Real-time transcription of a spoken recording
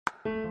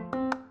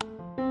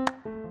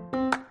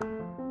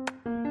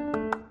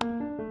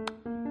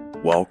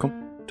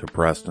Welcome to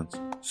Preston's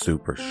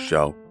Super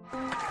Show.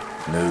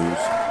 News,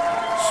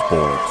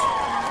 sports,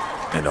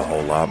 and a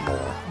whole lot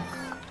more.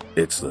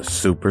 It's the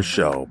Super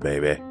Show,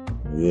 baby.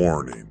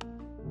 Warning.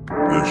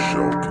 This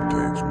show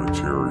contains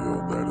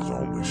material that is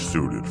only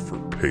suited for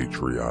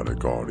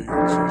patriotic audiences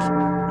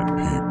and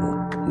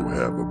people who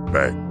have a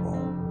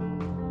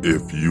backbone.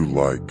 If you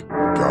like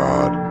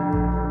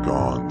God,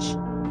 guns,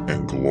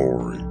 and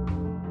glory,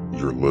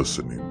 you're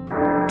listening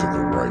to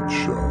the right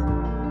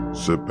show.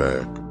 Sit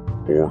back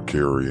or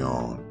carry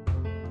on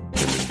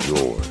and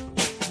enjoy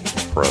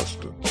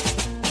Preston's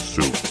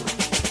Super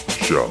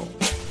Show.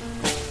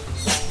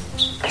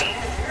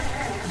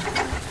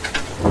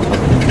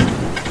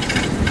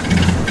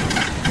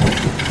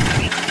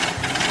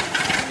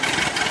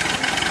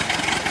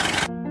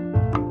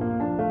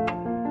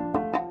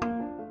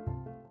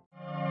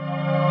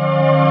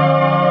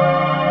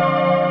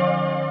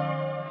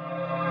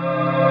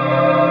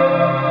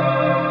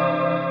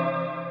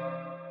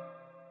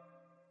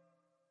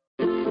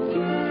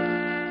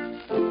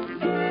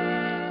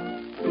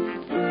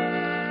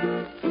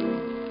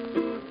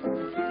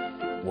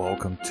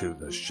 Welcome to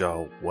the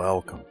show.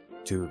 Welcome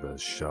to the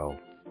show.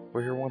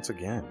 We're here once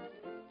again,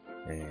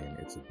 and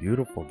it's a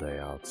beautiful day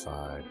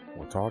outside.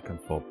 We're talking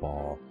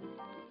football.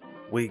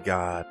 We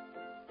got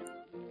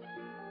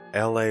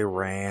LA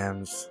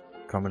Rams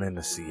coming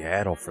into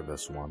Seattle for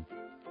this one.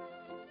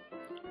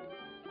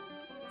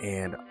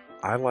 And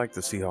I like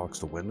the Seahawks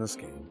to win this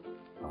game.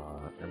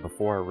 And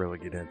before I really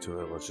get into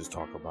it, let's just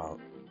talk about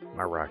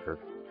my record.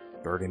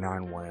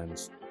 39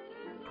 wins,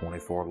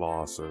 24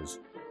 losses.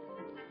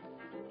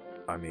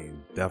 I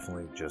mean,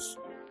 definitely just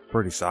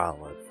pretty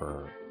solid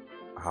for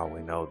how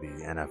we know the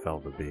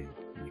NFL to be.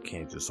 You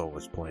can't just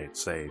always play it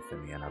safe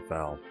in the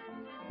NFL.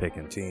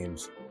 Picking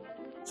teams,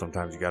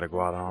 sometimes you got to go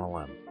out on a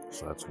limb.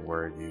 So that's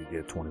where you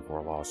get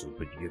 24 losses,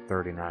 but you get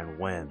 39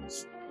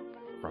 wins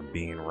from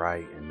being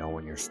right and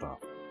knowing your stuff.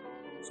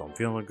 So I'm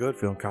feeling good,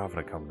 feeling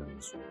confident coming in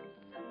this week.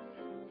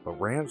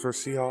 But Rams or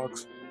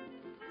Seahawks,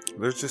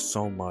 there's just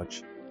so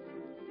much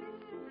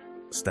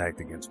stacked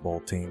against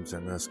both teams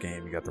in this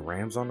game. You got the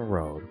Rams on the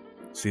road,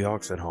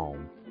 Seahawks at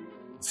home.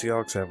 The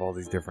Seahawks have all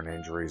these different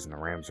injuries, and the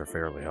Rams are a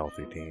fairly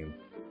healthy team.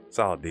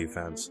 Solid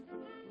defense.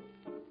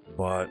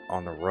 But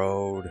on the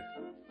road,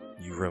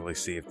 you really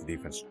see if the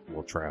defense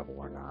will travel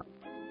or not.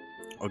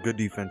 A good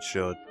defense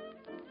should.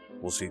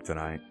 We'll see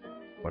tonight.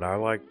 But I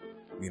like,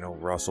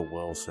 Russell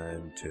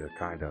Wilson to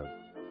kind of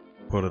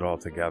put it all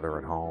together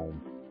at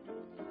home.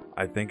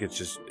 I think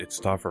it's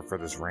tougher for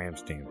this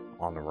Rams team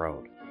on the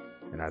road.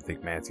 And I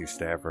think Matthew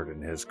Stafford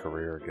in his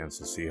career against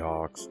the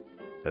Seahawks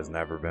has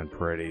never been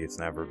pretty. It's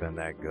never been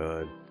that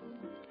good.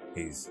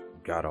 He's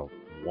got a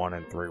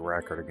 1-3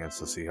 record against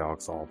the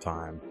Seahawks all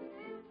time.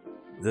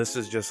 This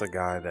is just a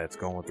guy that's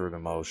going through the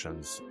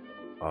motions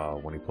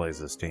when he plays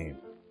this team.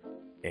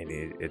 And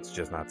it's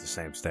just not the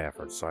same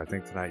Stafford. So I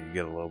think tonight you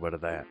get a little bit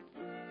of that.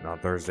 And on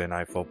Thursday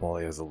Night Football,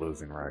 he has a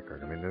losing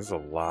record. I mean, there's a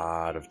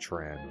lot of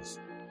trends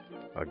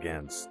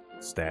against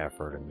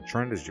Stafford, and the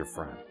trend is your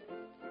friend.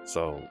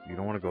 So you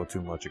don't want to go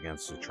too much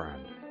against the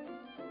trend.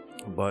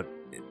 But,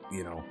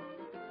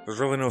 there's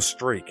really no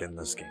streak in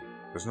this game.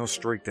 There's no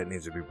streak that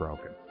needs to be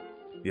broken.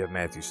 You have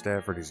Matthew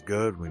Stafford. He's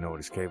good. We know what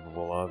he's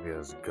capable of. He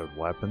has good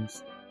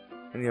weapons.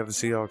 And you have a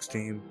Seahawks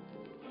team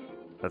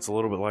that's a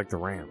little bit like the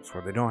Rams,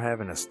 where they don't have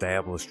an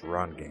established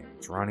run game.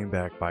 It's running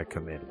back by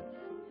committee.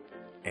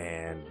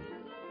 And,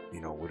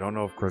 we don't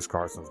know if Chris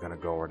Carson's going to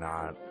go or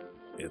not.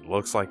 It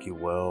looks like he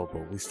will,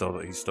 but he's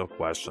still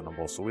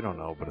questionable, so we don't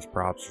know. But his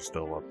props are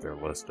still up there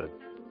listed.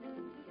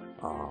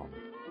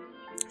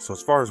 So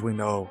as far as we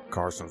know,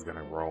 Carson's going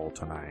to roll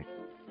tonight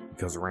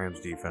because the Rams'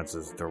 defense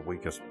is their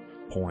weakest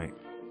point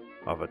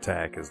of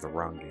attack is the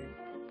run game,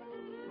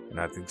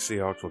 and I think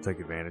Seahawks will take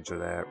advantage of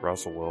that.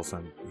 Russell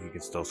Wilson, he can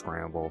still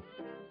scramble.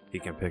 He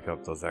can pick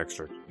up those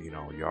extra,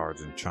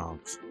 yards and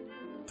chunks.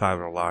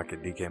 Tyler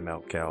Lockett, DK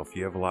Metcalf.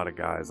 You have a lot of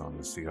guys on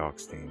the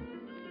Seahawks team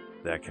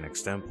that can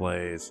extend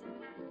plays,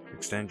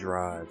 extend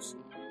drives,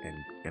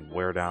 and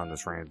wear down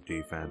this Rams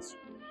defense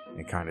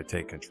and kind of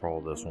take control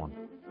of this one.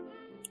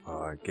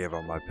 I gave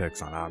out my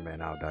picks on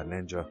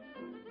oddmanout.ninja,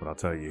 but I'll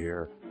tell you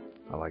here,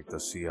 I like the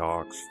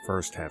Seahawks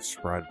first half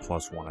spread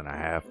plus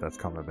 1.5. That's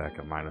coming back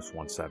at minus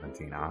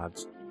 117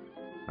 odds.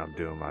 I'm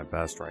doing my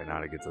best right now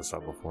to get this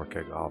up before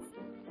kickoff,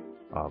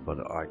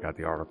 but I got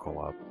the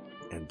article up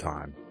in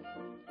time.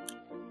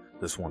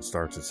 This one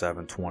starts at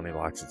 7:20,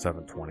 locks at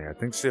 7:20. I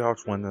think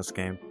Seahawks win this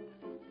game.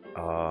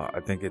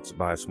 I think it's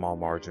by a small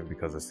margin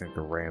because I think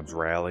the Rams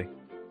rally.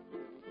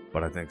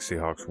 But I think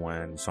Seahawks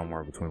win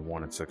somewhere between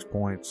 1 and 6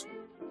 points.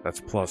 That's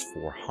plus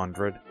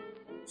 400.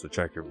 So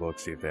check your book,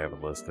 see if they have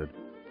it listed.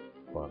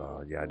 But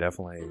yeah,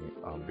 definitely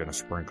I'm going to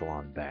sprinkle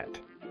on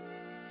that.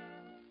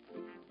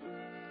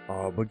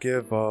 But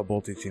give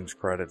both these teams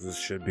credit. This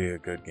should be a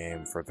good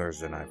game for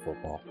Thursday Night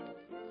Football.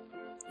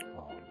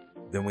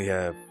 Then we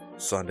have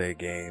Sunday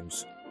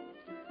games,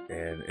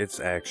 and it's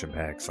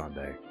action-packed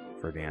Sunday.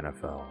 for the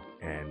NFL.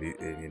 And,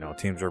 you know,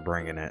 teams are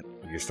bringing it.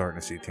 You're starting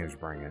to see teams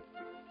bring it.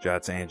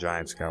 Jets and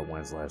Giants got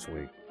wins last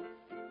week.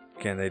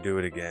 Can they do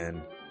it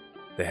again?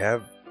 They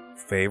have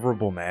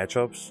favorable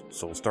matchups.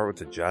 So we'll start with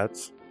the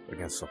Jets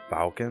against the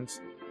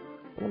Falcons.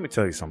 But let me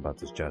tell you something about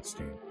this Jets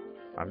team.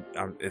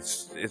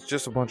 It's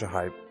just a bunch of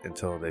hype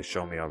until they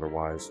show me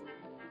otherwise.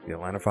 The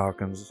Atlanta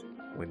Falcons,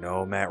 we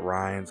know Matt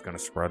Ryan's going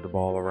to spread the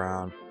ball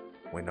around.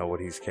 We know what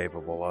he's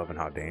capable of and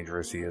how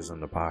dangerous he is in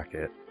the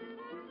pocket.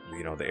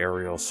 You know, the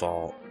aerial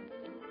assault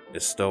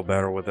is still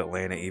better with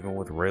Atlanta, even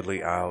with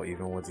Ridley out,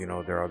 even with, you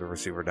know, their other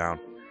receiver down.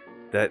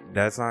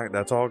 That's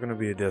all going to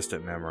be a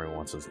distant memory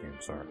once this game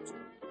starts.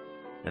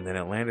 And then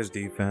Atlanta's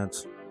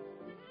defense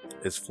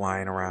is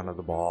flying around to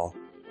the ball.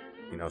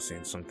 You know,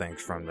 seeing some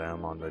things from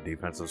them on the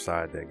defensive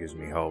side that gives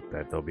me hope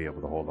that they'll be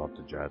able to hold off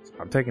the Jets.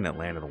 I'm taking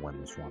Atlanta to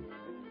win this one.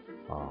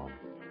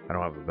 I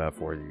don't have a bet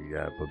for you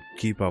yet, but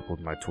keep up with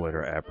my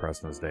Twitter at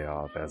Preston's Day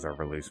Off as I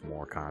release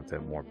more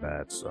content, more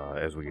bets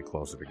as we get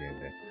closer to game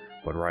day.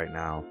 But right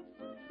now,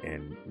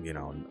 and you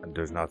know,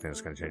 there's nothing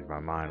that's going to change my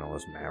mind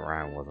unless Matt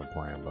Ryan wasn't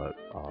playing. But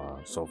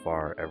so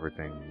far,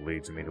 everything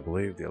leads me to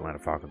believe the Atlanta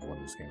Falcons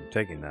win this game. I'm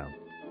taking them.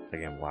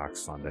 Again, lock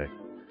Sunday.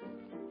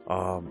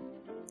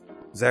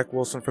 Zach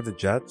Wilson for the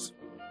Jets.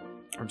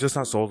 I'm just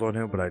not sold on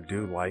him, but I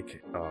do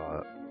like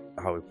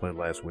how he played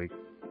last week.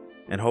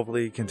 And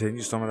hopefully he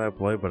continues some of that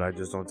play, but I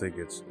just don't think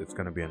it's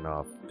going to be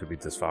enough to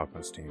beat this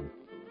Falcons team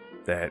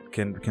that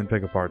can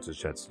pick apart this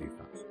Jets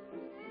defense.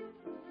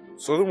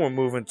 So then we're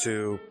moving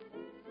to,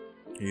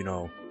 you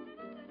know,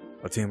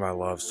 a team I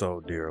love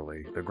so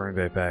dearly, the Green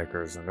Bay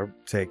Packers, and they're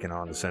taking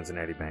on the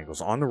Cincinnati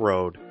Bengals on the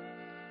road.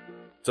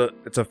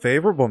 It's a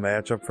favorable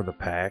matchup for the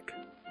Pack.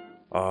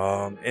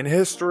 In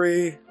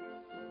history,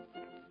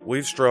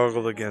 we've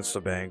struggled against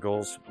the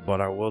Bengals,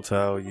 but I will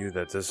tell you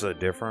that this is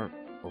a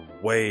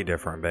way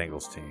different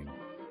Bengals team.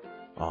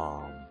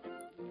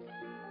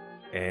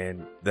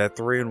 And that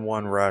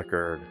 3-1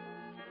 record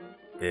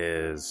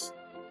is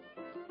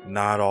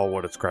not all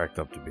what it's cracked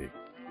up to be.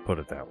 Put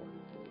it that way.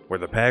 Where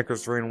the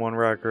Packers 3-1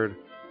 record,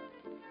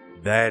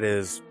 that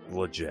is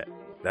legit.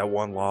 That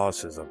one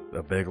loss is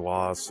a big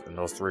loss, and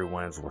those 3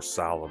 wins were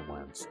solid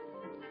wins.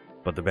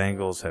 But the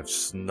Bengals have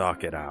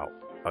snuck it out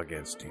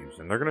against teams,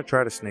 and they're going to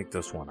try to sneak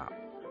this one out.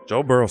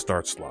 Joe Burrow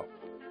starts slow.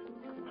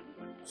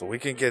 So we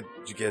can get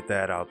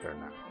that out there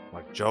now.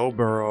 Like Joe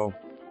Burrow,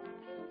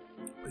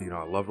 you know,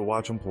 I love to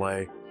watch him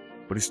play,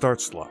 but he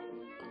starts slow.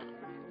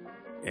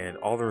 And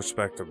all the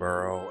respect to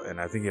Burrow,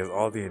 and I think he has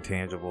all the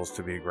intangibles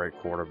to be a great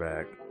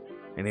quarterback,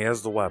 and he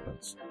has the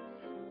weapons.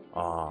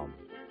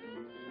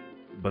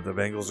 But the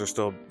Bengals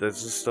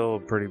this is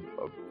still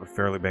a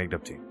fairly banged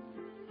up team.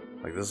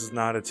 Like, this is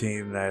not a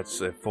team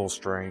that's at full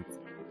strength.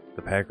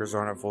 The Packers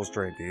aren't at full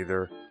strength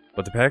either,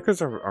 but the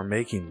Packers are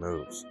making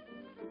moves.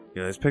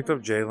 You know, they picked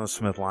up Jalen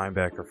Smith,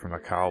 linebacker from the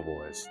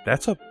Cowboys.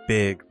 That's a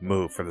big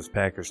move for this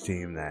Packers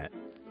team that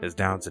is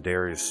down to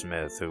Darius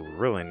Smith, who we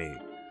really need.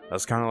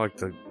 That's kind of like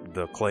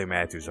the Clay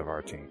Matthews of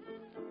our team,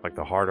 like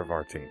the heart of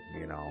our team,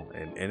 you know.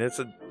 And it's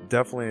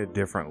definitely a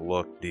different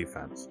look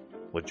defense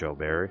with Joe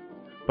Barry.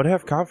 But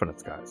have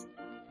confidence, guys.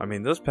 I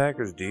mean, this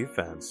Packers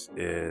defense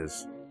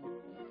is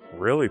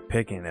really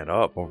picking it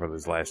up over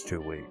these last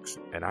 2 weeks,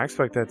 and I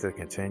expect that to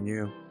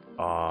continue.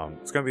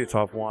 It's going to be a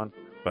tough one,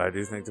 but I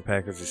do think the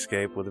Packers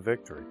escape with a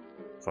victory.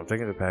 So I'm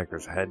thinking the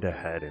Packers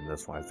head-to-head in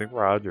this one. I think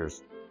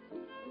Rodgers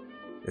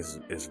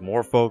is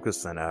more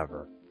focused than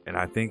ever, and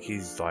I think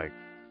he's like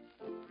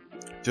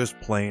just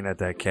playing at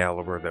that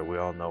caliber that we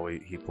all know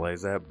he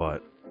plays at,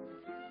 but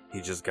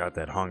he just got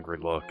that hungry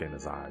look in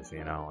his eyes,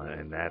 you know,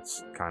 and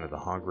that's kind of the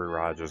hungry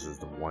Rodgers is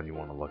the one you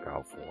want to look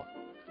out for.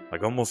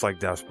 Like, almost like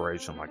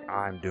desperation, like,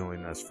 I'm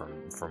doing this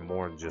for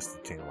more than just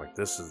the team. Like,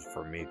 this is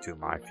for me too,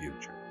 my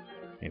future.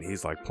 And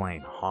he's, like,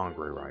 playing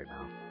hungry right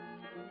now.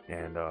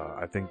 And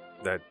I think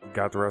that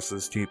got the rest of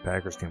this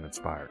Packers team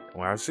inspired.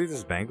 When I see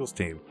this Bengals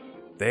team,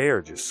 they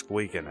are just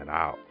squeaking it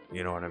out.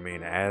 You know what I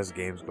mean? As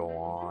games go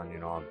on, you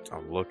know,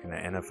 I'm looking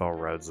at NFL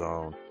Red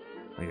Zone.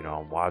 You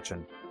know, I'm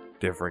watching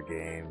different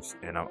games.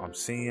 And I'm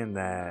seeing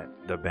that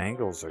the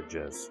Bengals are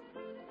just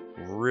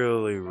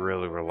really,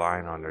 really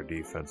relying on their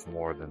defense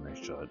more than they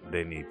should.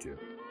 They need to.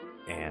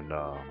 And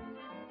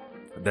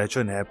that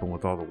shouldn't happen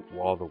with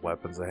all the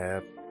weapons they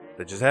have.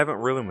 They just haven't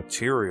really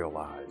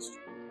materialized.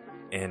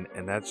 And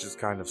that's just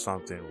kind of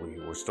something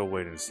we're still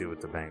waiting to see with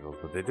the Bengals.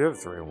 But they do have a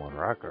 3-1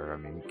 record. I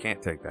mean, you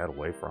can't take that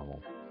away from them.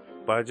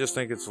 But I just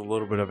think it's a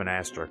little bit of an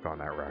asterisk on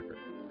that record.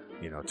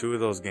 You know, 2 of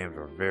those games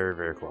were very,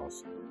 very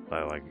close.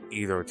 Like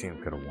either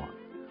team could have won.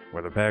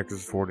 Where the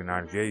Packers,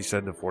 49ers, yeah, you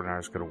said the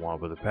 49ers could have won,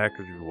 but the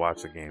Packers, if you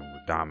watch the game, were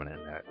dominant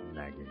in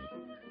that game.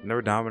 And they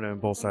were dominant on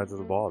both sides of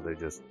the ball. They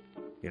just,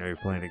 you know, you're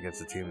playing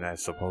against a team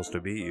that's supposed to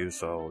beat you,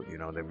 so, you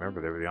know, they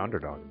were the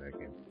underdog in that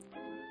game.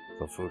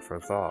 So food for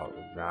thought.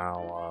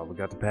 Now, we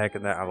got the Pack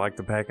in that. I like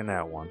the Pack in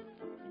that one.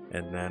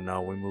 And then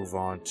we move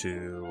on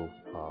to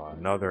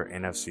another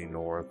NFC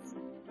North.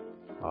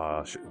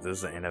 This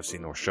is an NFC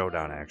North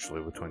showdown,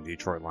 actually, between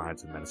Detroit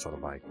Lions and Minnesota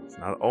Vikings.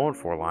 Now, the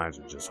 0-4 Lions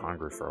are just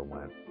hungry for a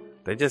win.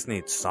 They just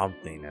need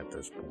something at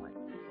this point.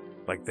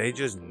 Like, they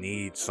just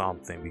need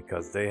something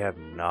because they have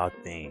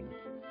nothing.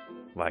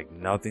 Like,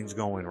 nothing's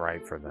going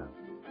right for them.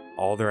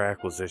 All their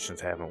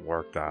acquisitions haven't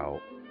worked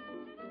out.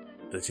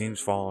 The team's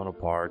falling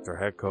apart. Their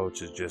head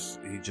coach is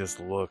he just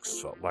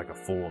looks like a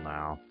fool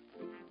now.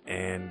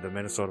 And the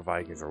Minnesota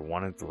Vikings are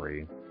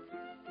 1-3,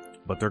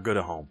 but they're good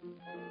at home.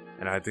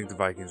 And I think the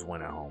Vikings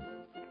win at home.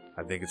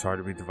 I think it's hard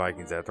to beat the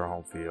Vikings at their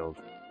home field.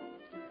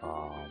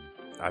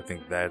 I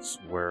think that's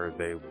where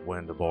they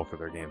win the bulk of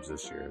their games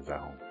this year, is at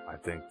home. I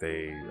think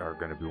they are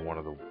going to be one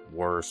of the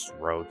worst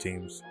road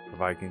teams, the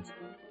Vikings.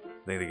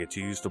 I think they get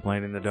too used to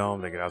playing in the dome.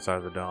 They get outside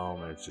of the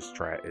dome, and it's just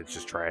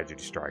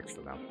tragedy strikes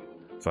for them.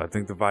 So I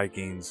think the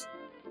Vikings.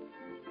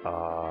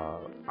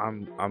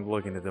 I'm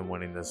looking at them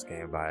winning this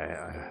game by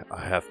a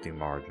hefty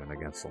margin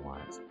against the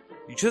Lions.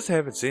 You just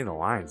haven't seen the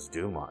Lions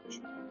do much.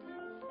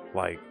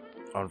 Like,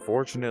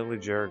 unfortunately,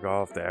 Jared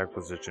Goff, the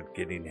acquisition,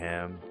 getting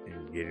him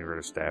and getting rid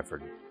of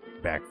Stafford,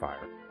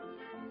 backfired.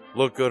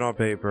 Looked good on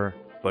paper,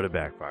 but it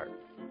backfired.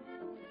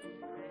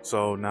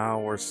 So now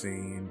we're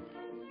seeing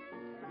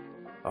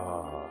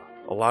a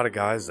lot of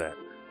guys that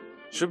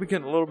should be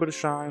getting a little bit of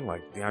shine,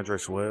 like DeAndre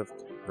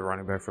Swift, the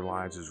running back for the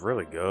Lions, is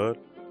really good,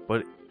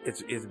 but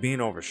it's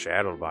being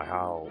overshadowed by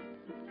how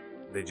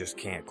they just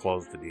can't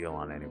close the deal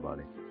on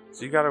anybody.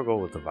 So you got to go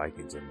with the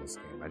Vikings in this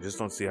game. I just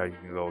don't see how you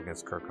can go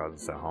against Kirk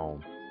Cousins at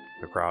home,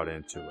 the crowd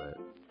into it.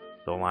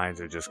 The Lions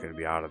are just going to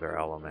be out of their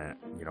element,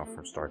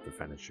 from start to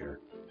finish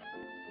here.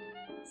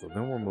 So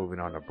then we're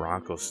moving on to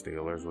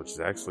Broncos-Steelers, which is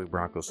actually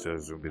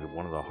Broncos-Steelers will be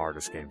one of the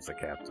hardest games to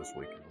cap this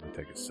weekend. Let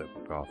me take a sip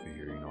of coffee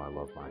here. I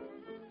love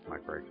my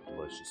great,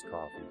 delicious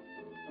coffee.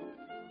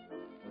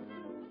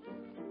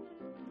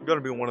 Going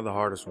to be one of the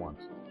hardest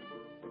ones.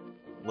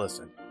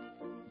 Listen,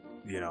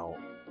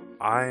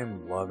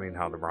 I'm loving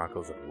how the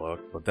Broncos have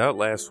looked, but that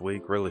last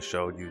week really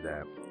showed you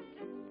that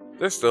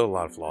there's still a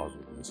lot of flaws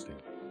with this team.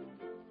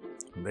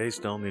 They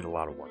still need a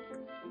lot of work.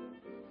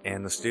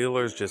 And the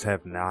Steelers just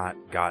have not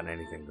gotten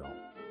anything going.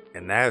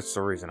 And that's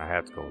the reason I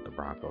have to go with the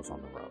Broncos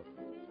on the road.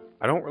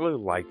 I don't really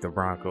like the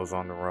Broncos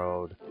on the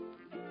road.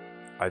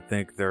 I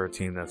think they're a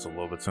team that's a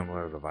little bit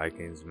similar to the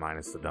Vikings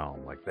minus the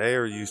dome. Like, they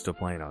are used to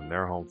playing on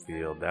their home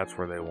field. That's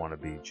where they want to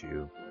beat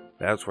you.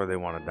 That's where they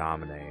want to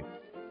dominate.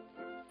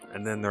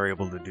 And then they're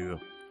able to do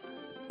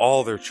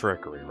all their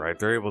trickery, right?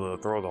 They're able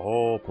to throw the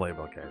whole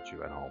playbook at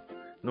you at home.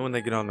 And then when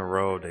they get on the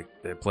road,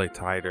 they play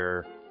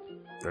tighter.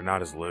 They're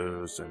not as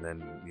loose. And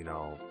then,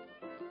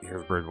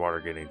 here's Bridgewater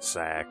getting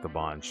sacked a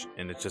bunch.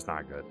 And it's just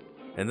not good.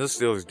 And this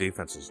Steelers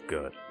defense is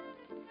good.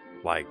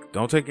 Like,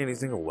 don't take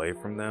anything away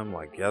from them.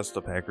 Like, yes,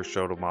 the Packers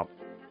showed them up.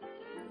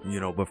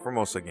 But for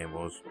most of the game, it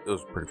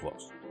was pretty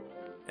close.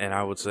 And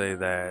I would say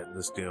that the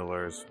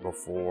Steelers,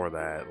 before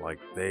that, like,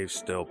 they're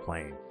still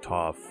playing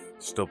tough,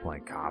 still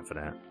playing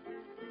confident.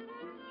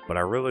 But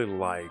I really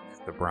like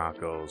the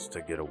Broncos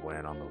to get a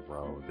win on the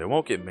road. They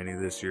won't get many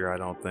this year, I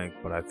don't think,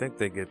 but I think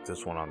they get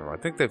this one on the road.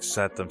 I think they've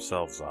set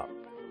themselves up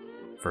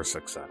for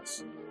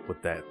success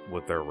with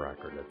their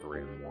record at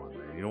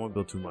 3-1. You don't want to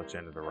build too much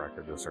into the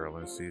record this early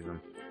in the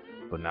season,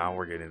 but now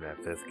we're getting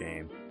that fifth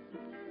game.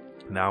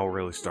 Now it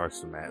really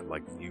starts to matter.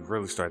 Like, you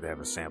really start to have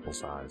a sample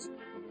size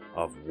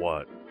of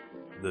what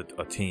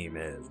a team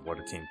is, what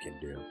a team can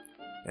do.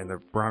 And the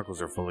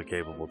Broncos are a fully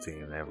capable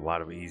team. They have a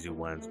lot of easy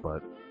wins,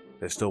 but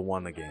they still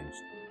won the games.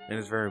 And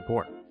it's very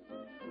important.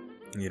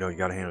 You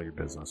got to handle your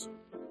business.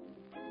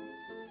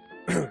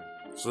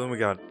 So then we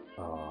got,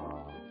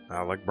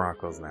 I like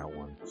Broncos in that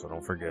one, so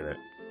don't forget it.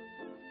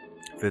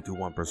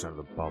 51% of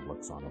the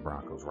public's on the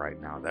Broncos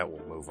right now. That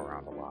will move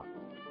around a lot.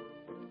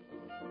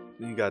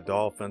 Then you got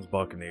Dolphins,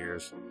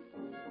 Buccaneers.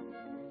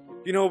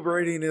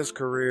 Brady in his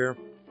career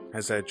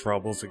has had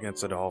troubles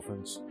against the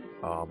Dolphins.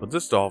 But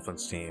this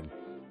Dolphins team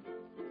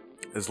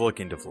is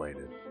looking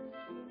deflated.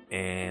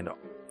 And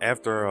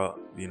after,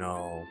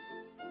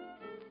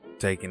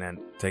 taking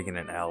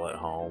an L at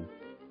home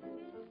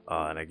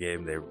in a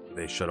game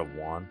they should have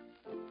won,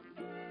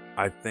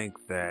 I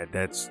think that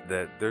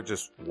they're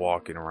just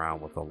walking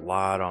around with a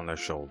lot on their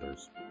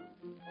shoulders.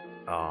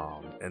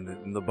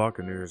 And the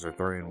Buccaneers are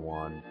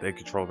 3-1. They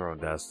control their own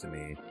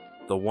destiny.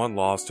 The one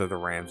loss to the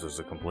Rams is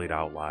a complete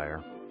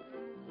outlier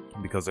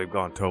because they've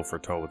gone toe for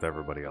toe with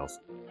everybody else.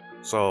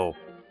 So,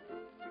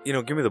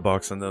 give me the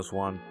Bucs in this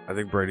one. I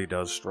think Brady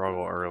does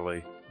struggle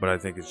early, but I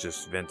think it's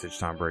just vintage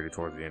Tom Brady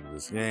towards the end of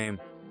this game.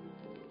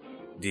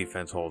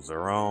 Defense holds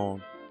their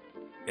own,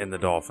 and the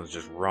Dolphins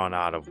just run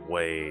out of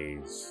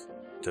ways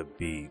to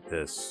beat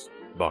this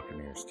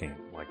Buccaneers team.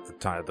 Like,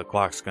 the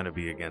clock's going to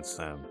be against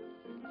them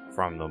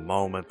from the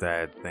moment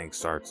that thing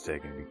starts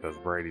ticking because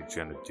Brady's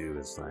going to do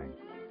his thing.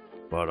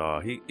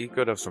 But he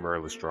could have some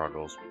early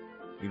struggles.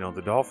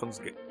 The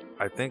Dolphins,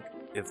 I think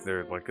if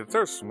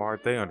they're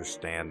smart, they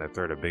understand that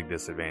they're at a big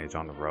disadvantage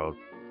on the road.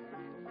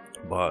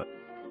 But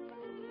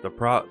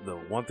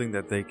the one thing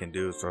that they can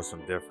do is throw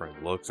some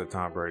different looks at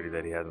Tom Brady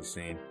that he hasn't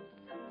seen.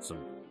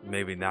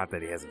 Maybe not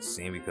that he hasn't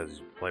seen because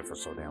he's played for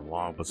so damn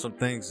long, but some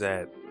things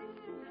that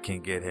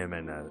can get him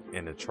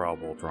into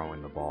trouble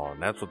throwing the ball.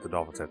 And that's what the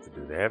Dolphins have to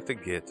do. They have to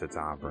get to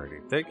Tom Brady.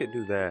 If they could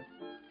do that,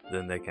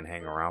 then they can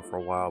hang around for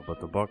a while, but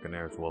the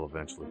Buccaneers will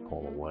eventually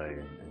pull away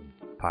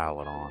and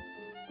pile it on.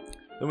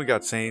 Then we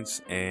got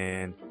Saints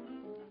and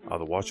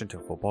the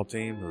Washington football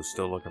team, who's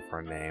still looking for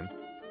a name.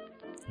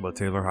 But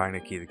Taylor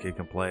Heineke, the kid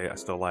can play. I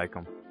still like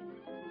him.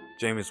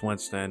 Jameis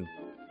Winston.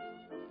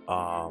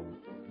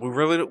 We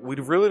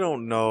really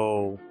don't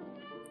know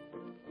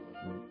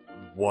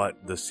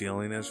what the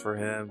ceiling is for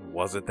him.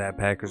 Was it that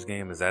Packers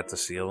game? Is that the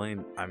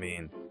ceiling? I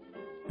mean,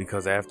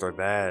 because after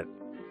that,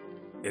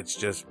 it's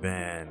just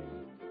been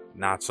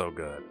not so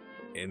good.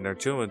 And they're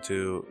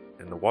 2-2,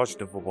 and the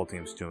Washington football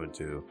team's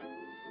 2-2.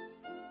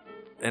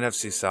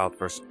 NFC South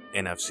versus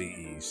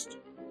NFC East.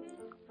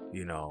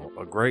 You know,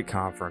 a great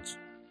conference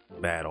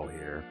battle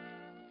here.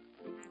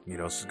 You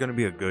know, this is going to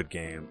be a good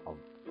game.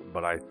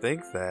 But I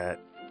think that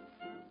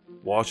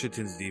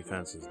Washington's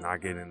defense is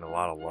not getting a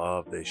lot of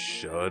love. They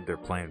should. They're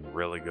playing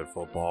really good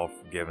football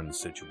given the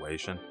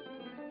situation.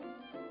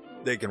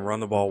 They can run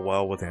the ball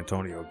well with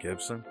Antonio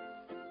Gibson.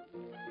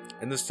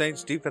 And the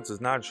Saints defense is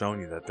not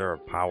showing you that they're a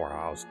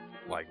powerhouse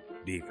like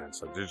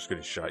defense. Like, they're just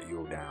going to shut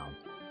you down.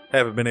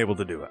 Haven't been able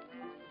to do it.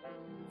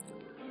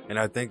 And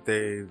I think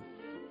they've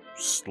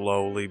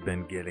slowly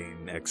been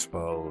getting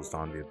exposed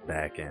on the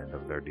back end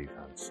of their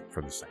defense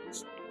for the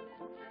Saints.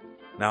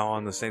 Now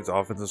on the Saints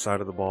offensive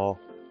side of the ball,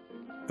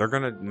 they're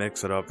going to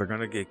mix it up. They're going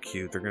to get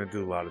cute. They're going to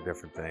do a lot of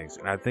different things.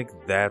 And I think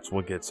that's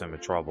what gets them in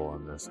trouble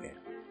in this game.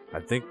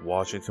 I think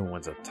Washington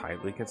wins a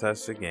tightly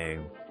contested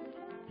game.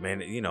 Man,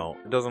 you know,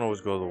 it doesn't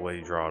always go the way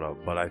you draw it up.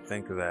 But I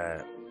think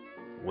that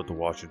with the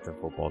Washington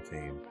football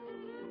team,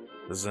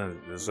 this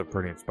is a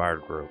pretty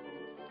inspired group.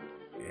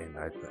 And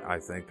I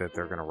think that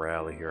they're going to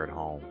rally here at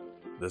home.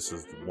 This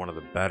is one of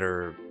the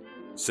better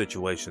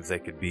situations they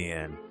could be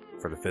in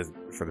for the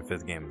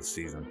fifth game of the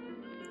season.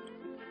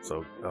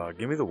 So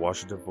give me the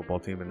Washington football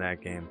team in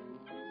that game.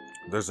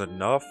 There's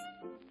enough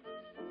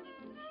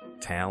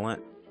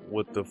talent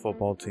with the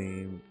football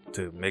team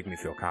to make me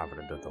feel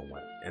confident that they'll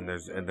win. And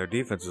their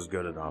defense is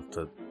good enough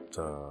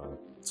to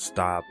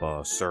stop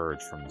a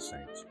surge from the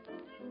Saints.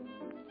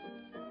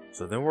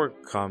 So then we're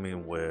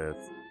coming with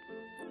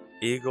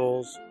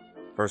Eagles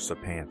versus the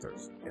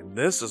Panthers. And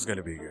this is going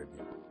to be a good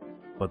game.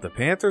 But the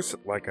Panthers,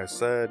 like I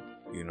said,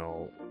 you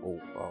know,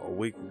 a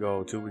week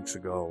ago, 2 weeks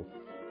ago,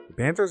 the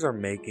Panthers are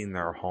making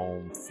their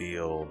home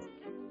field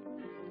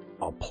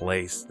a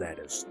place that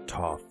is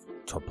tough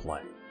to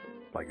play.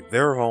 Like,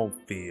 their home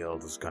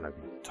field is going to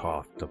be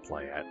tough to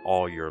play at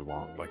all year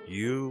long. Like,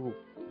 you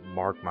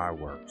mark my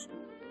words.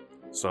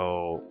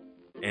 So,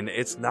 and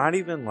it's not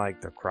even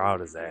like the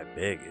crowd is that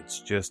big. It's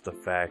just the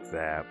fact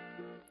that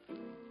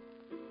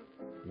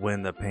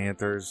when the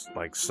Panthers,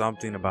 like,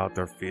 something about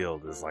their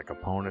field is like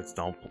opponents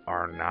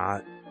are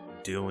not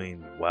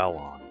doing well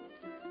on.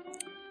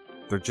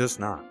 They're just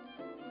not.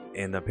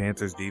 And the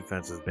Panthers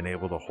defense has been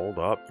able to hold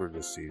up through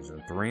this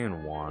season.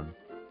 3-1.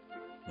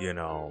 You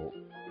know,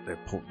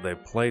 they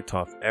play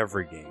tough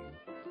every game.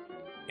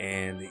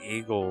 And the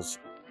Eagles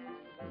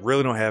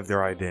really don't have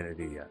their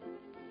identity yet.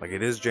 Like,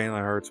 it is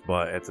Jalen Hurts,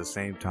 but at the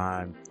same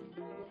time,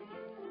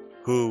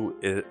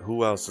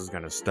 who else is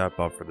going to step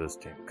up for this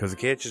team? Because it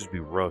can't just be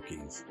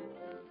rookies,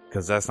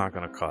 because that's not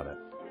going to cut it.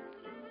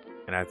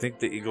 And I think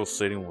the Eagles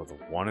sitting with a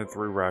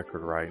 1-3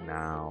 record right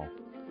now.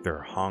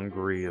 They're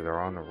hungry. They're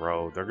on the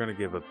road. They're going to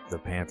give the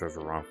Panthers a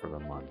run for their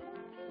money.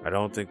 I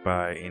don't think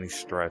by any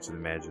stretch of the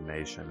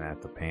imagination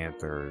that the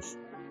Panthers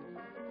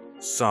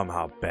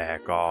somehow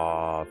back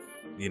off,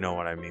 you know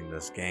what I mean,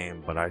 this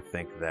game. But I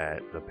think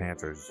that the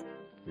Panthers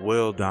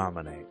will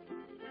dominate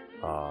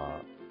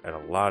at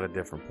a lot of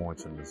different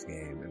points in this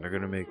game. And they're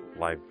going to make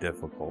life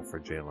difficult for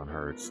Jalen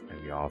Hurts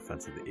and the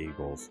offense of the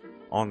Eagles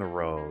on the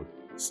road.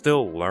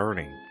 Still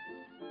learning.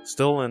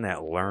 Still in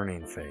that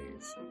learning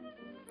phase.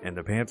 And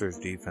the Panthers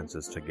defense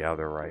is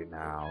together right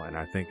now. And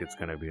I think it's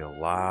going to be a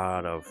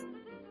lot of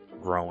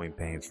growing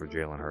pains for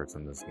Jalen Hurts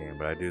in this game.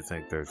 But I do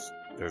think there's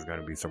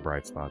going to be some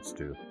bright spots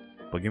too.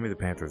 But give me the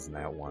Panthers in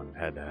that one,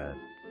 head to head.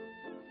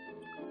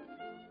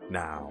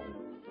 Now,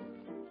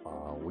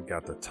 we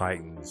got the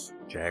Titans,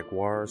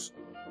 Jaguars.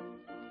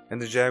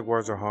 And the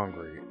Jaguars are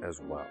hungry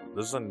as well.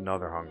 This is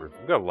another hungry.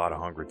 We've got a lot of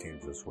hungry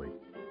teams this week.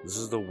 This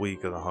is the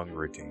week of the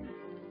hungry team.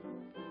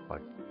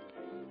 Like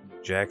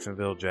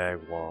Jacksonville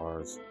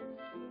Jaguars,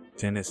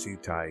 Tennessee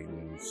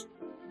Titans.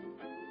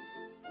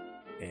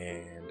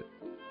 And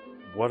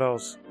what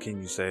else can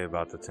you say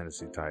about the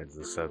Tennessee Titans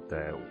except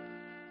that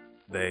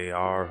they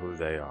are who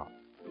they are?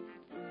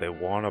 They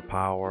want to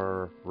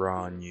power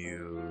run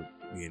you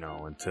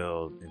know,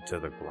 into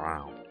the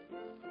ground.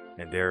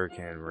 And Derrick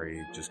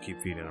Henry, just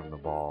keep feeding them the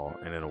ball,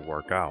 and it'll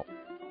work out.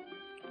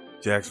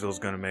 Jacksonville's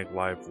going to make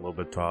life a little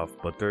bit tough,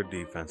 but their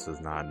defense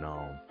is not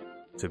known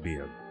to be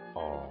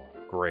a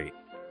great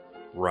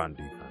run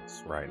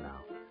defense right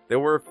now. They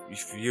were a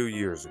few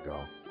years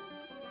ago.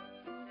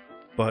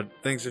 But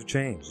things have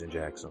changed in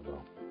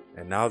Jacksonville.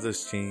 And now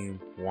this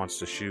team wants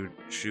to shoot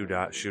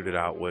it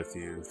out with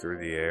you through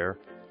the air.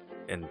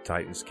 And the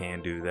Titans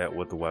can do that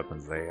with the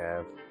weapons they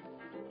have.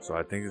 So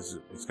I think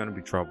it's going to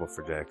be trouble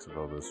for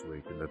Jacksonville this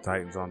week. And the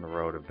Titans on the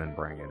road have been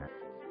bringing it.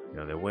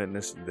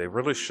 They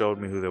really showed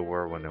me who they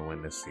were when they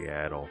went to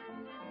Seattle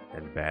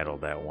and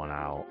battled that one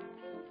out.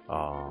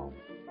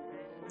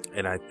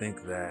 And I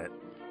think that,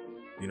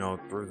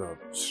 through the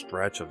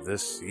stretch of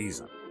this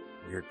season,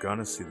 you're going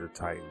to see the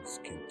Titans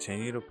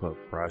continue to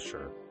put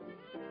pressure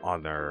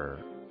on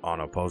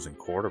opposing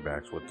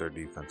quarterbacks with their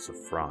defensive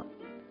front.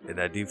 And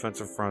that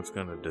defensive front's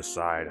going to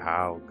decide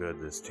how good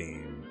this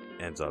team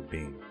ends up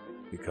being.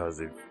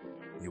 Because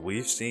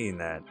we've seen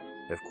that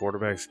if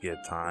quarterbacks get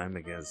time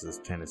against this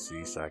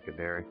Tennessee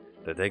secondary,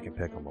 that they can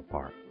pick them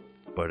apart.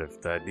 But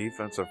if that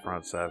defensive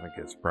front seven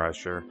gets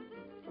pressure,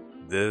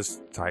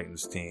 this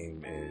Titans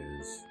team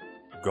is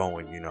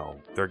going,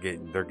 they're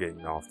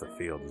getting off the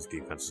field. This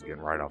defense is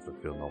getting right off the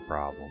field, no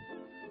problem.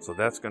 So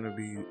that's going to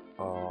be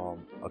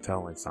a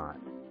telling sign.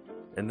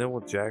 And then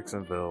with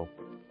Jacksonville,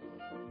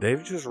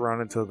 they've just run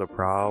into the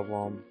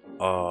problem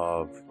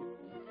of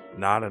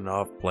not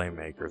enough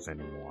playmakers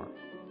anymore.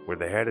 Where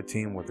they had a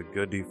team with a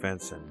good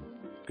defense and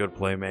good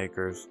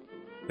playmakers,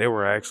 they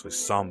were actually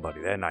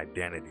somebody. They had an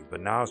identity.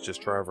 But now it's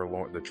just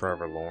the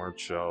Trevor Lawrence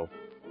show.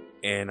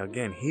 And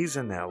again, he's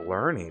in that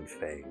learning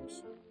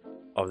phase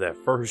of that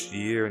first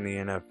year in the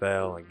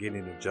NFL and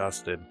getting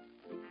adjusted.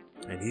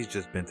 And he's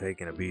just been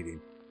taking a beating.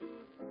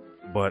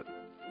 But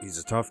he's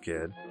a tough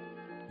kid,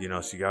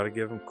 so you got to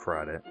give him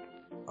credit.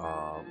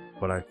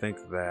 But I think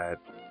that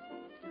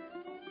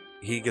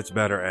he gets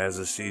better as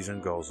the season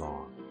goes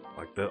on.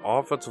 Like, the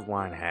offensive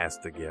line has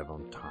to give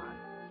him time.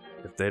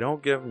 If they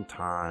don't give him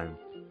time,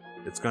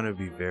 it's going to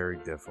be very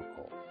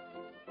difficult.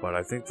 But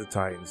I think the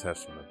Titans have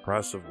some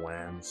impressive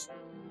wins.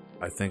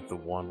 I think the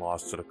one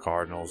loss to the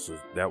Cardinals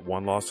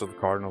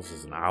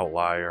is an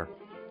outlier.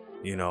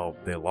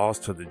 They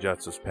lost to the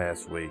Jets this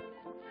past week,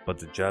 but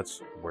the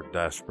Jets were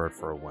desperate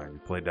for a win. You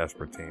play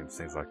desperate teams,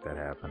 things like that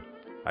happen.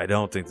 I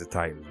don't think the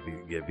Titans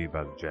get beat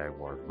by the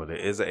Jaguars, but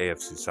it is an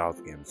AFC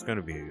South game. It's going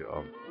to be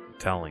a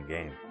telling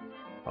game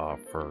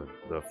for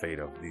the fate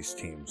of these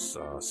teams'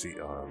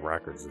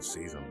 records this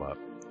season. But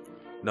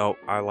no,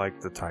 I like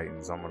the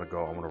Titans. I'm gonna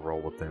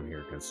roll with them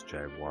here against the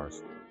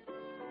Jaguars.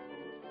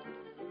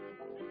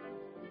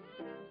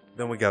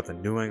 Then we got the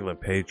New England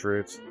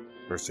Patriots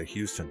versus the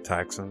Houston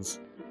Texans.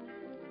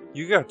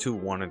 You got two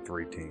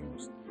 1-3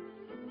 teams.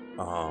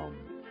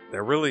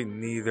 That really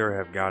neither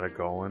have got it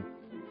going.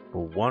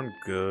 But one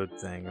good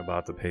thing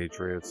about the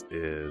Patriots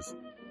is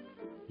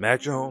Mac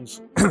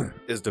Jones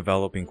is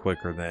developing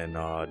quicker than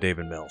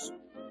David Mills,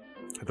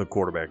 the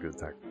quarterback of the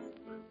Texans.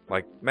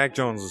 Like, Mac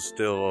Jones is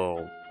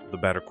still the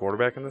better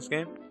quarterback in this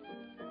game.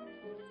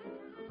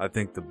 I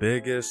think the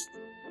biggest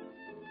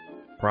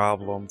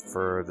problem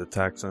for the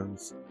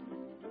Texans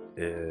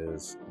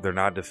is they're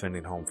not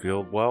defending home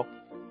field well.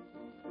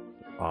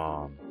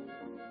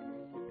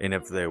 And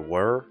if they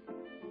were,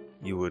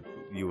 you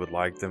would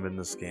like them in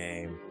this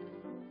game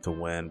to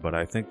win. But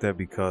I think that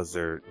because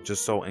they're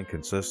just so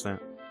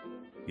inconsistent,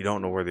 you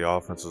don't know where the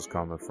offense is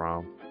coming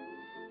from.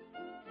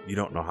 You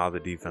don't know how the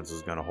defense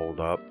is going to hold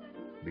up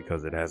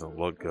because it hasn't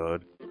looked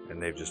good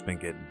and they've just been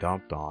getting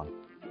dumped on.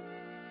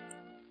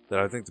 That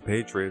I think the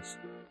Patriots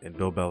and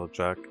Bill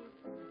Belichick,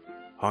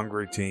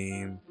 hungry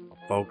team,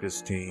 a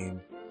focused team.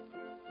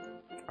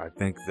 I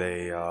think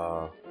they,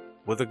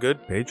 with a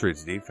good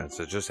Patriots defense,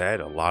 that just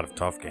had a lot of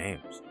tough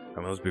games. I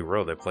mean, let's be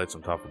real, they played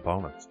some tough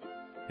opponents.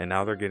 And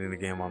now they're getting the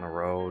game on the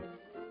road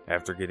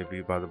after getting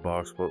beat by the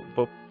Bucs.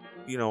 But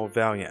a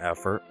valiant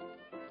effort,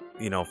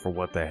 for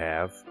what they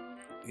have,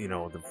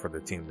 for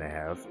the team they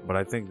have. But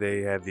I think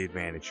they have the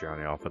advantage here on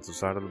the offensive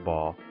side of the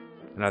ball.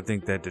 And I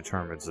think that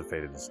determines the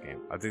fate of this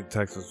game. I think the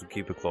Texans will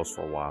keep it close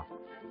for a while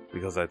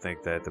because I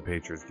think that the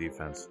Patriots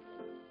defense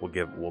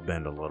will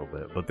bend a little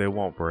bit, but they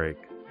won't break.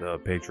 The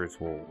Patriots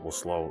will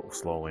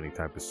slow any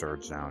type of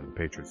surge down. The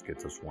Patriots get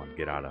this one,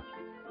 get out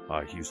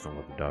of Houston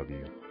with a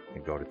W,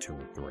 and go to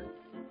 2-3.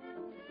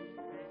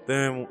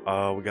 Then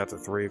we got the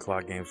 3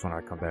 o'clock games when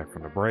I come back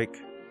from the break.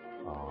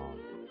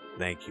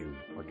 Thank you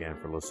again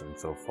for listening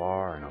so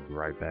far, and I'll be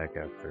right back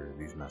after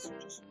these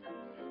messages.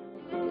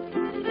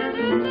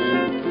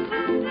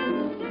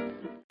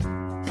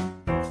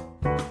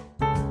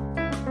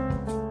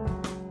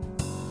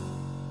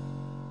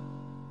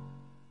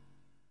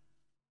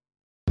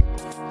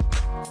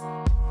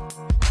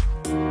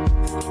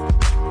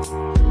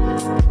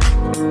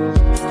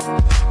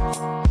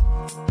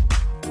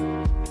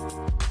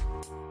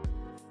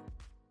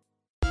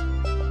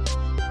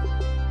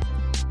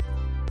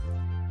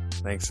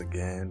 Thanks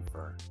again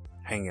for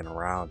hanging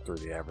around through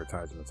the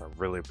advertisements. I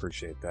really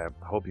appreciate that.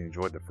 I hope you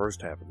enjoyed the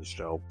first half of the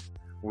show.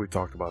 We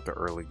talked about the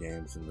early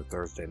games in the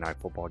Thursday night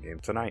football game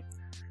tonight,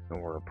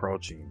 and we're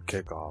approaching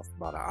kickoff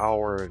about an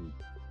hour and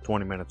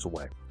 20 minutes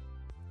away.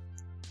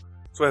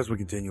 So as we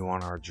continue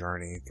on our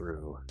journey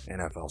through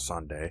NFL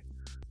Sunday,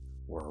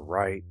 we're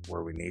right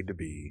where we need to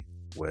be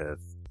with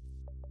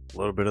a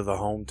little bit of the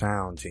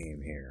hometown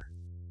team here.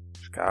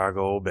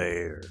 Chicago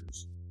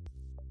Bears.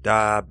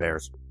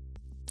 Bears.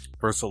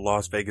 Versus the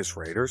Las Vegas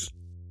Raiders.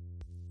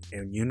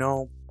 And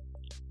the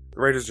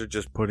Raiders are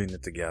just putting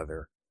it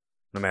together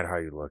no matter how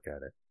you look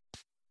at it.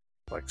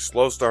 Like,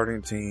 slow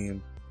starting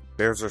team,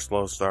 Bears are a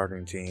slow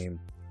starting team.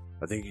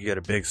 I think you get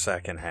a big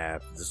second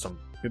half.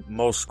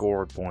 Most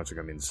scored points are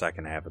going to be in the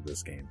second half of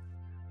this game.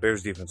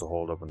 Bears defense will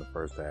hold up in the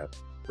first half.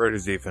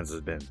 Raiders defense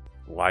has been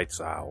lights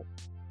out.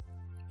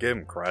 Give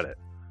them credit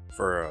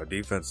for a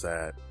defense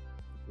that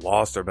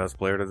lost their best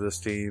player to this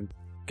team.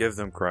 Give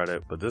them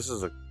credit, but this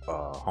is a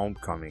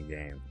homecoming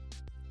game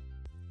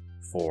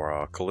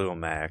for Khalil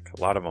Mack.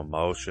 A lot of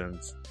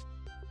emotions.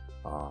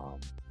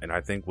 And I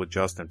think with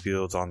Justin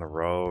Fields on the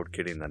road,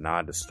 getting the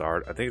nod to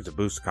start, I think it's a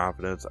boost of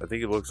confidence. I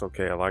think he looks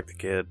okay. I like the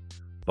kid,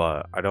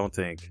 but I don't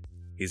think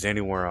he's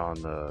anywhere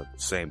on the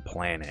same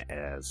planet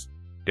as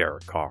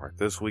Derek Carr.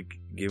 This week,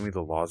 give me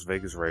the Las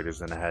Vegas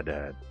Raiders in a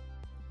head-to-head.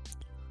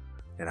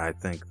 And I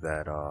think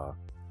that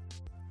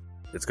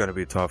it's going to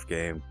be a tough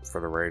game for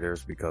the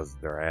Raiders because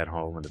they're at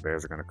home and the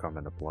Bears are going to come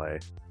into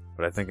play.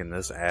 But I think in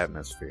this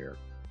atmosphere,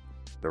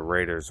 the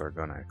Raiders are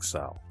going to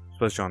excel,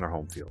 especially on their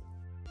home field.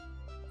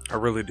 I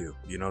really do.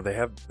 You know, they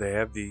have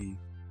the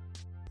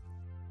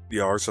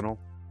arsenal,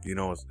 you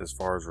know, as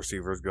far as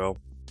receivers go.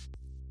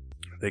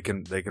 They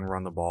can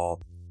run the ball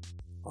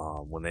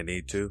when they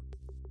need to.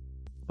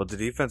 But the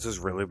defense has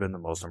really been the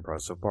most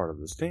impressive part of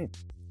this team.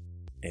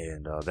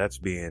 And that's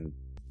being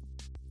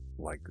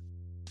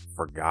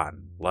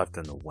forgotten, left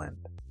in the wind.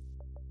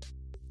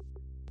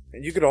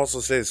 And you could also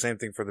say the same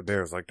thing for the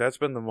Bears. That's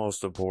been the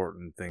most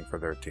important thing for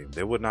their team.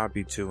 They would not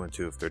be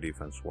 2-2 if their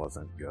defense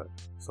wasn't good.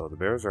 So the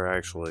Bears are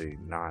actually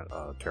not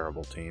a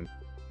terrible team.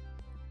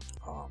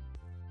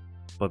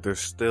 But there's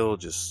still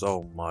just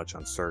so much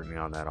uncertainty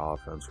on that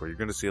offense where you're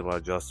going to see a lot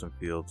of Justin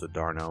Fields and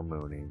Darnell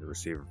Mooney, the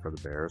receiver for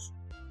the Bears.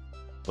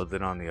 But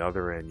then on the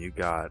other end, you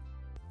got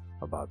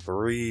about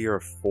 3 or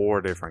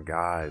 4 different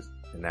guys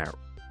in that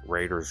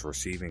Raiders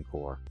receiving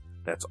core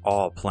that's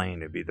all playing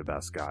to be the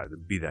best guy, to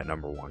be that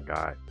number one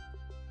guy.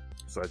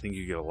 So I think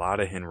you get a lot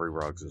of Henry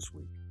Ruggs this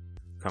week,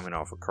 coming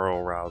off of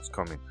curl routes,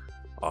 coming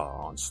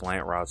on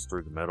slant routes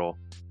through the middle.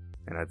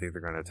 And I think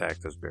they're going to attack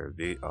this Bears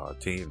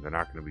team. They're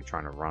not going to be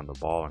trying to run the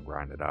ball and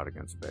grind it out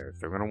against the Bears.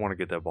 They're going to want to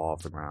get that ball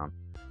off the ground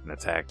and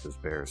attack this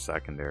Bears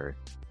secondary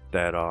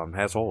that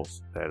has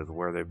holes. That is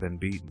where they've been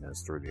beaten,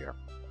 is through the air.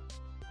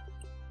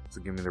 So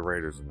give me the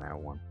Raiders in that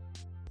one.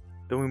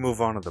 Then we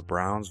move on to the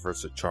Browns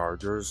versus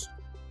Chargers.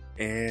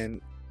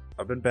 And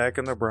I've been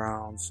backing the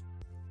Browns,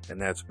 and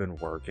that's been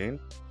working,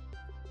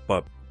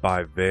 but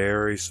by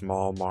very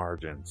small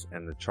margins.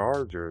 And the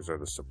Chargers are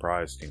the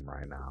surprise team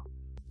right now.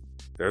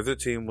 They're the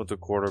team with the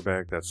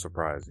quarterback that's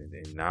surprising.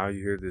 And now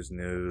you hear this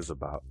news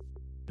about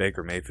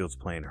Baker Mayfield's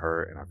playing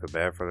hurt, and I feel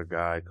bad for the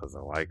guy because I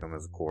like him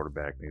as a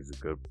quarterback, and he's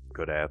a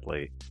good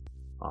athlete.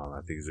 I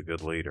think he's a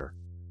good leader.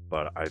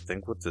 But I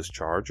think with this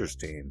Chargers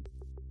team,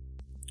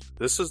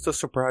 this is the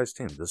surprise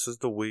team. This is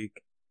the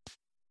week.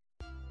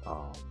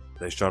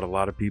 They shut a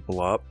lot of people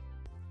up,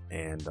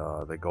 and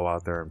they go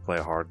out there and play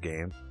a hard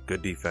game.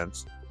 Good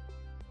defense.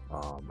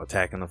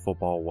 Attacking the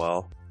football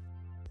well.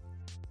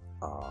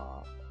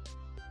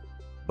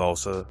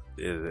 Bosa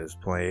is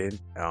playing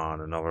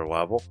on another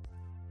level,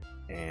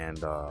 and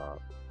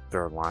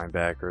their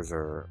linebackers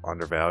are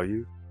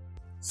undervalued.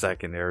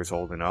 Secondary's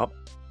holding up,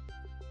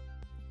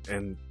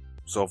 and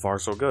so far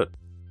so good.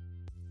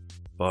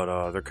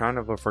 But they're kind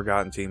of a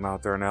forgotten team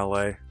out there in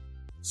LA.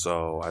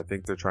 So I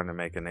think they're trying to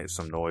make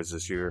some noise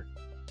this year.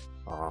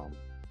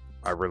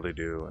 I really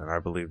do, and I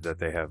believe that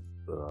they have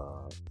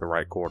the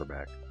right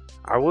quarterback.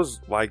 I was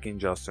liking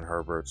Justin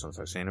Herbert since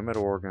I seen him at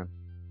Oregon.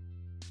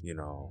 You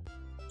know,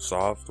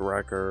 soft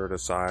record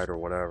aside or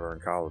whatever in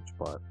college,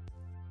 but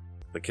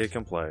the kid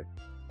can play,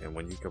 and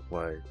when you can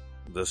play,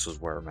 this is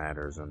where it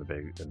matters on the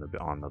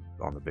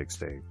big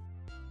stage.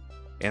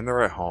 And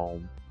they're at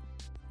home.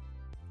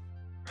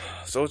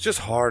 So it's just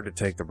hard to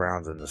take the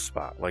Browns in this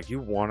spot. You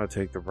want to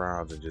take the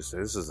Browns and just say,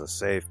 this is a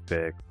safe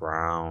pick.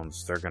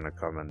 Browns, they're going to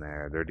come in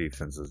there. Their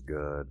defense is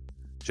good,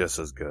 just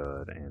as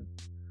good. And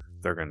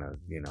they're going to,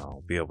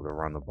 be able to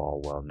run the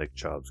ball well. Nick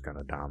Chubb's going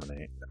to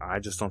dominate. I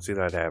just don't see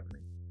that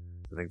happening.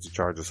 I think the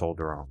Chargers hold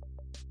their own.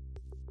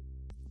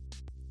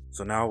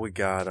 So now we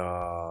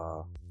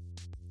got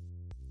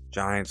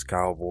Giants,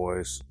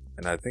 Cowboys.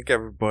 And I think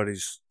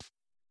everybody's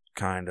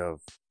kind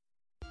of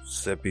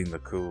sipping the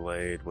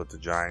Kool-Aid with the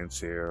Giants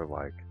here.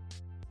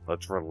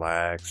 Let's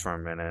relax for a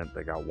minute.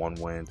 They got 1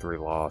 win, 3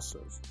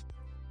 losses.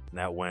 And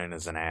that win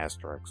is an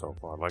asterisk so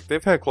far.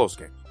 They've had close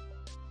games.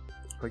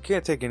 We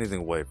can't take anything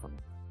away from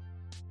them.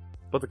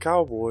 But the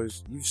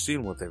Cowboys, you've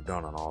seen what they've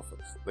done on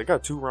offense. They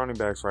got 2 running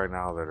backs right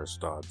now that are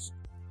studs.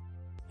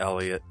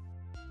 Elliott,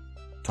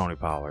 Tony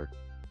Pollard.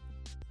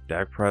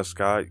 Dak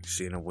Prescott, you've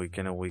seen him week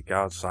in and week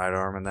out,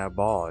 sidearming that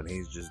ball, and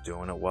he's just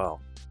doing it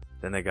well.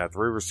 Then they got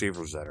 3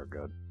 receivers that are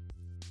good.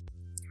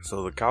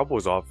 So the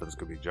Cowboys offense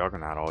could be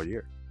juggernaut all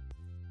year.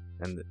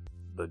 And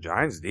the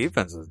Giants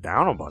defense is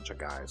down a bunch of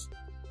guys.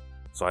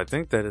 So I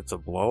think that it's a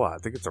blowout. I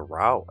think it's a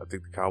rout. I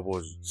think the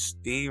Cowboys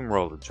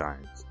steamroll the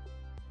Giants.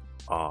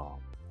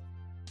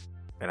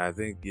 And I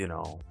think,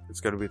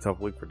 it's going to be a tough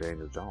week for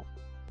Daniel Jones.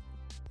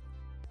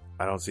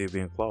 I don't see it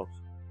being close.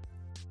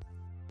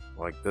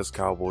 This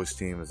Cowboys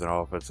team is an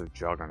offensive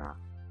juggernaut.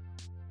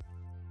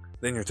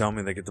 Then you're telling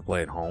me they get to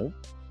play at home?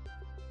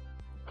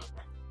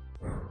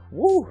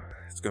 Woo!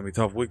 It's going to be a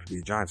tough week to be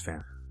a Giants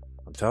fan.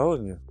 I'm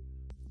telling you.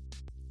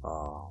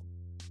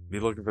 Be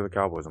looking for the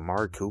Cowboys.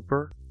 Amari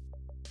Cooper?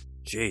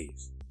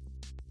 Jeez.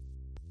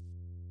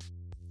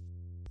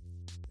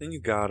 Then you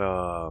got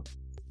a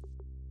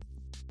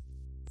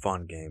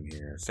fun game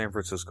here. San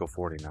Francisco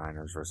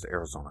 49ers versus the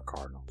Arizona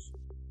Cardinals.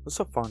 It's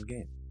a fun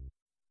game.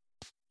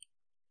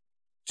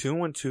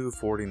 2-2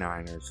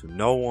 49ers who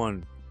no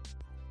one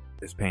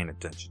is paying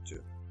attention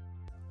to.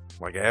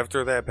 Like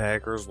after that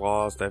Packers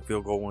loss, that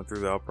field goal went through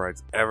the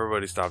uprights,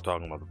 everybody stopped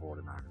talking about the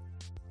 49ers.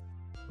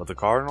 But the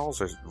Cardinals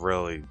are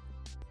really...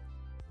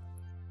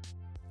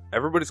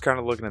 Everybody's kind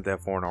of looking at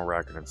that 4-0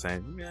 record and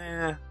saying,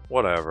 "Eh,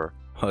 whatever."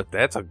 But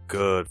that's a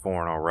good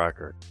 4-0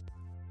 record.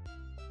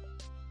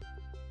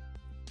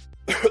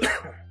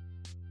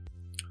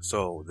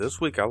 So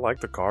this week I like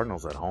the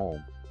Cardinals at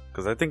home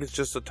because I think it's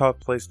just a tough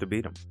place to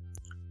beat them.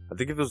 I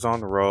think if it was on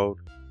the road,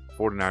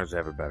 49ers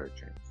have a better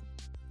chance.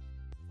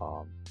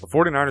 The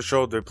 49ers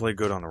showed they play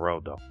good on the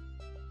road though.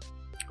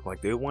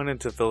 Like they went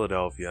into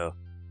Philadelphia,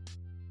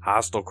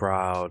 hostile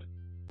crowd,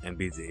 and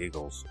beat the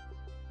Eagles.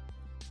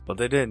 But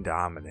they didn't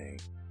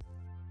dominate.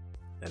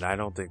 And I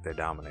don't think they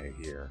dominate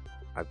here.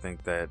 I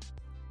think that,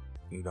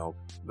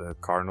 the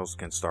Cardinals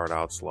can start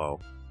out slow.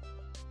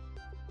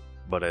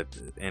 But at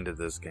the end of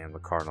this game, the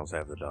Cardinals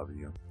have the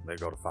W. They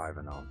go to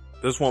 5-0.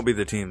 This won't be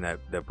the team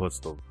that puts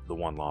the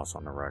one loss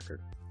on the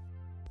record.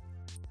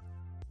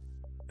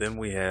 Then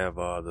we have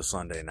the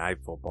Sunday night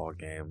football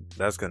game.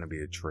 That's going to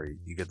be a treat.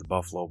 You get the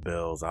Buffalo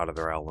Bills out of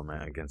their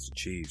element against the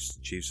Chiefs.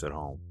 The Chiefs at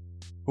home.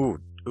 Who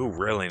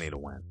really need a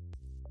win.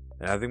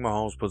 And I think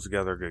Mahomes puts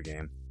together a good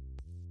game.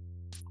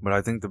 But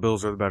I think the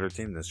Bills are the better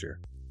team this year.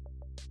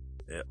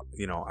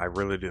 I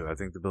really do. I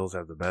think the Bills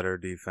have the better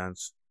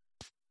defense.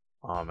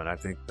 And I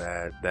think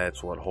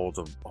that's what holds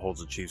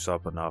the Chiefs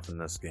up enough in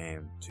this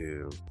game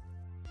to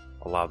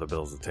allow the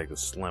Bills to take a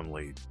slim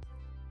lead.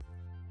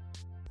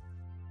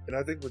 And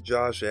I think with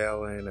Josh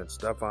Allen and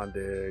Stephon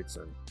Diggs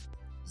and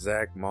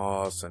Zach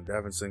Moss and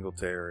Devin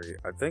Singletary,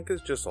 I think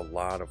it's just a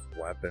lot of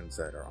weapons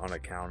that are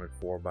unaccounted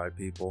for by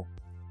people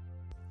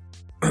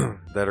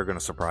that are going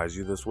to surprise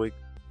you this week.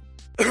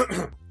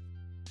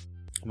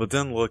 But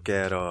then look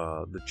at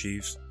the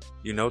Chiefs.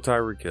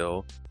 Tyreek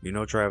Hill.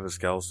 Travis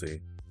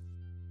Kelce.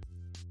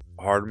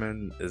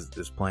 Hardman is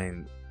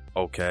playing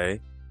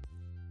okay.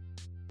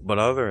 But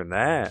other than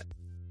that,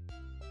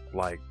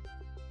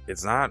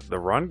 it's not, the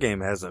run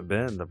game hasn't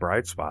been the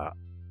bright spot.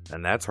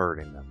 And that's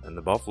hurting them. And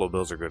the Buffalo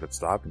Bills are good at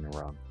stopping the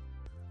run.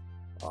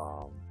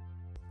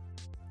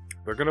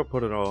 They're going to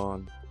put it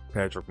on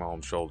Patrick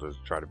Mahomes' shoulders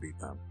to try to beat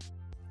them.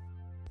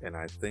 And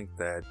I think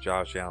that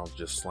Josh Allen's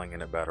just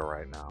slinging it better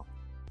right now.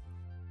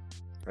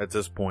 At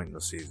this point in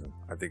the season,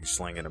 I think he's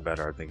slinging it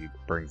better. I think he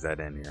brings that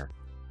in here.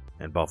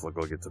 And Buffalo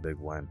gets a big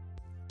win.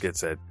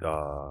 Gets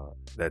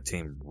that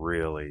team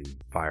really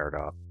fired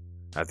up.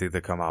 I think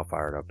they come out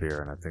fired up here.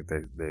 And I think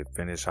they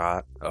finish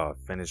hot,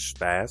 finish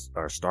fast,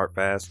 or start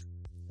fast,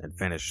 and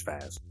finish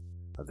fast.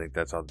 I think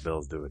that's how the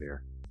Bills do it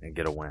here. And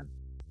get a win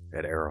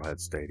at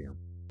Arrowhead Stadium.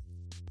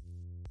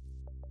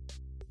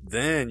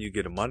 Then you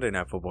get a Monday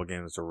Night Football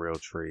game that's a real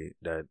treat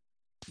that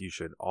you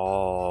should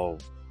all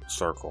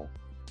circle.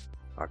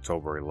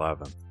 October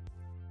 11th.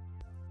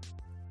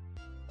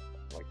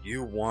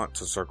 You want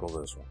to circle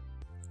this one.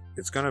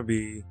 It's going to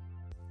be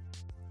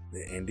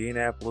the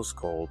Indianapolis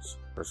Colts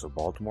versus the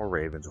Baltimore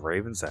Ravens.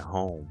 Ravens at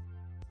home.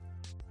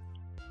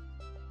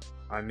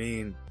 I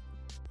mean,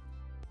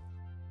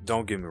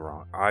 don't get me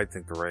wrong. I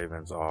think the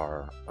Ravens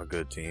are a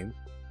good team.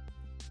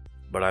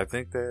 But I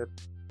think that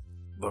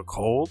the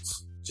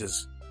Colts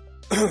just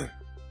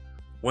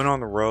went on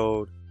the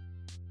road,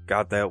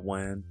 got that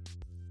win,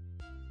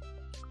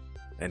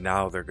 and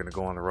now they're going to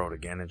go on the road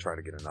again and try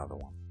to get another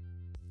one.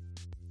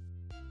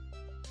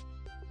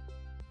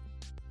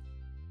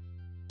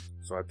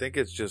 So I think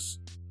it's just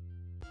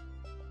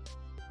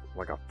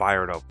like a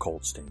fired up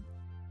Colts team.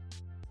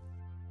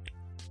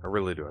 I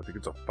really do. I think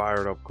it's a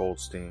fired up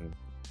Colts team.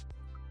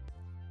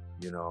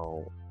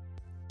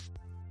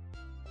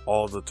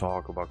 All the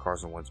talk about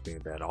Carson Wentz being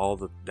bad, all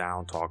the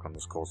down talk on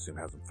this Colts team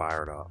hasn't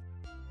fired up.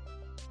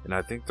 And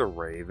I think the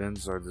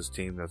Ravens are this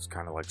team that's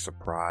kind of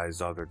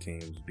surprised other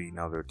teams, beating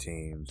other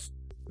teams.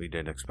 We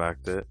didn't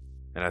expect it.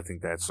 And I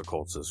think that's the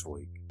Colts this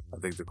week. I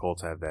think the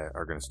Colts are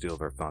going to steal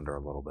their thunder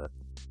a little bit.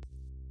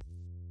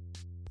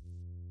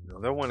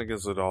 That win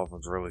against the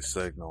Dolphins really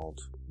signaled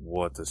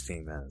what this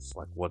team is,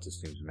 what this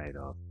team's made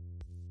of.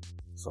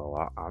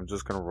 So I'm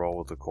just going to roll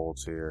with the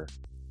Colts here.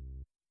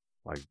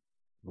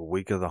 The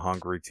week of the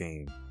hungry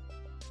team.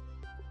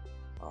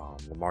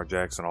 Lamar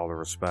Jackson, all the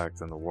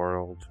respect in the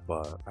world,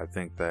 but I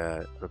think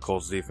that the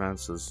Colts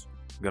defense is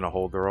going to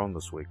hold their own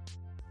this week.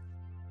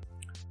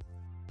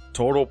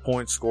 Total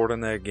points scored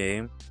in that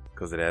game,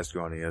 because it asked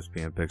you on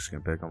ESPN picks,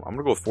 can pick them. I'm going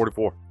to go with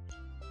 44.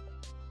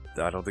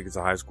 I don't think it's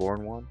a high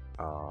scoring one.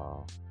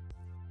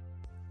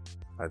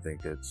 I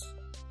think it's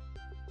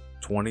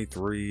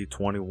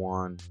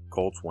 23-21,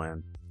 Colts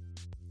win.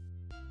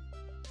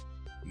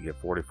 You get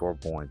 44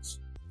 points.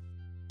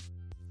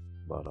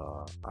 But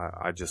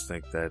I just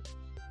think that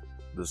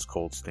this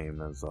Colts team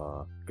is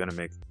going to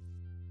make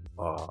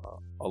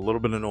a little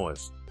bit of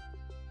noise,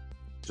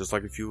 just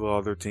like a few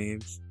other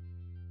teams.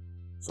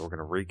 So we're going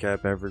to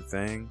recap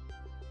everything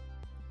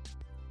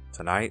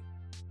tonight.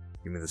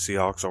 Give me the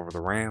Seahawks over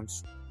the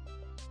Rams.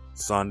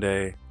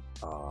 Sunday,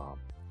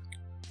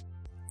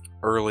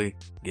 early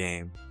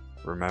game.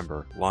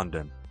 Remember,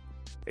 London,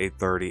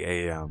 8:30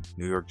 a.m.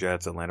 New York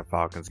Jets, Atlanta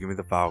Falcons. Give me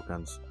the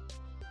Falcons.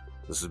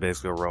 This is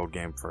basically a road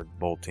game for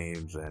both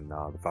teams, and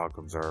the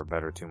Falcons are a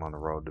better team on the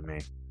road to me.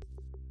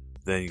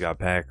 Then you got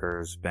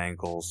Packers,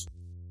 Bengals.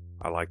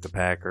 I like the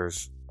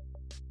Packers.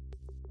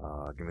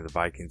 Give me the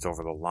Vikings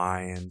over the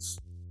Lions.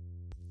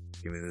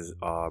 Give me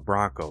the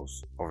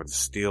Broncos over the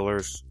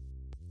Steelers.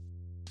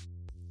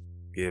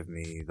 Give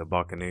me the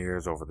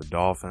Buccaneers over the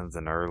Dolphins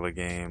in the early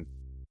game.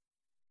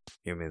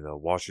 Give me the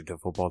Washington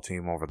football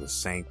team over the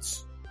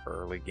Saints,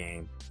 early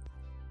game.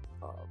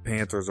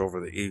 Panthers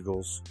over the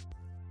Eagles.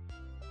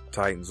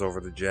 Titans over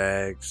the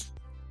Jags.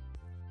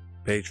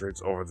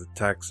 Patriots over the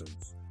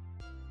Texans.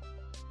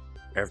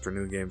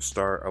 Afternoon game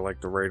start, I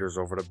like the Raiders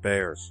over the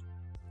Bears.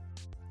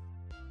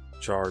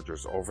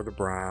 Chargers over the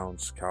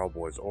Browns.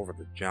 Cowboys over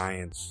the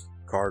Giants.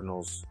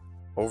 Cardinals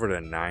over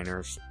the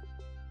Niners.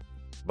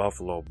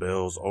 Buffalo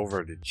Bills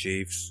over the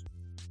Chiefs.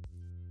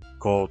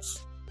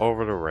 Colts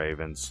over the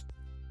Ravens.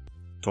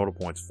 Total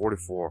points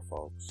 44,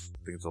 folks.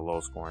 I think it's a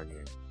low scoring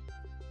game.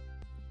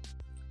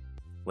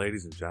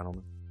 Ladies and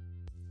gentlemen,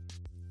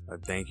 I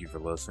thank you for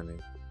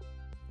listening.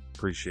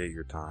 Appreciate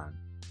your time.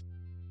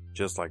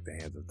 Just like the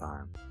hands of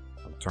time,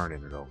 I'm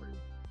turning it over to you.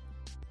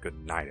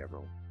 Good night,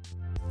 everyone.